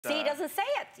See, he doesn't say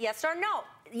it. Yes or no?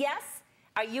 Yes?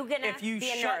 Are you going to be a nurse? If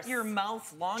you shut your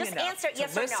mouth long enough answer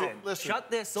yes to or no. listen,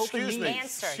 shut this open meeting.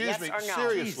 Answer yes or no.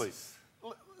 Seriously.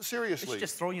 Seriously.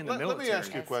 Just throw you in the military. Let me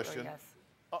ask you a question.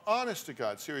 Honest to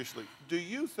God, seriously, do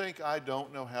you think I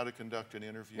don't know how to conduct an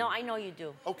interview? No, I know you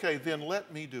do. Okay, then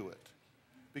let me do it.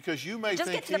 Because you may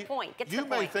Just think get to the point. Get to the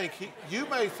point. You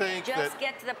may think Just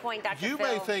get to the point, Dr. Phil. You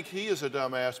may think he is a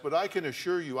dumbass, but I can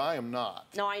assure you I am not.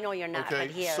 No, I know you're not, okay?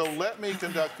 but he is. So let me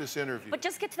conduct this interview. But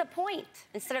just get to the point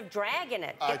instead of dragging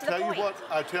it. I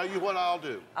tell you what I'll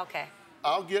do. Okay.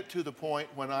 I'll get to the point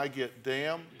when I get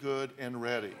damn good and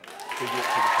ready to get to the point.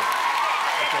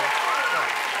 Okay?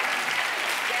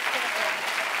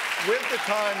 With the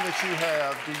time that you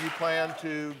have, do you plan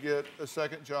to get a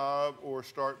second job or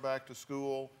start back to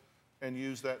school and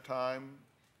use that time?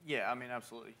 Yeah, I mean,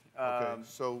 absolutely. Okay,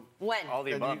 so... When? All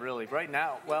the above, really. Right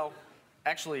now, well,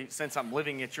 actually, since I'm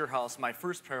living at your house, my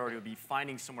first priority would be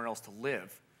finding somewhere else to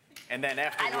live. And then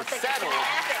after we're settled,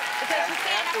 as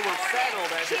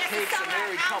it takes a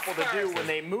married couple to do when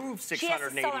they move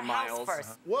 680 miles.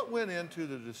 What went into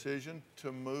the decision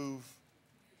to move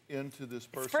into this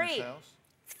person's house?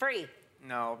 It's free.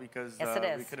 No, because yes, it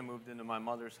is. we could have moved into my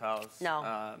mother's house.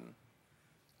 No.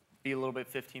 Be a little bit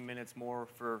 15 minutes more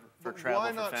for travel.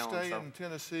 Why not stay in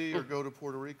Tennessee or go to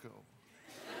Puerto Rico?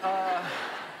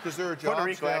 Because there are jobs Puerto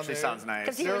Rico down actually there. sounds nice.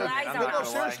 Because he relies on No,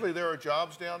 seriously, there are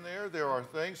jobs down there. There are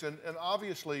things, and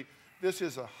obviously this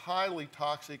is a highly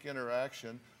toxic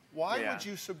interaction. Why would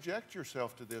you subject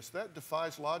yourself to this? That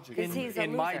defies logic.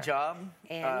 In my job,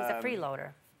 and he's a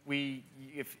freeloader.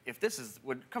 If this is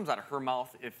what comes out of her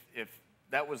mouth, if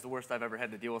that was the worst I've ever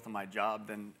had to deal with in my job,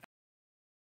 then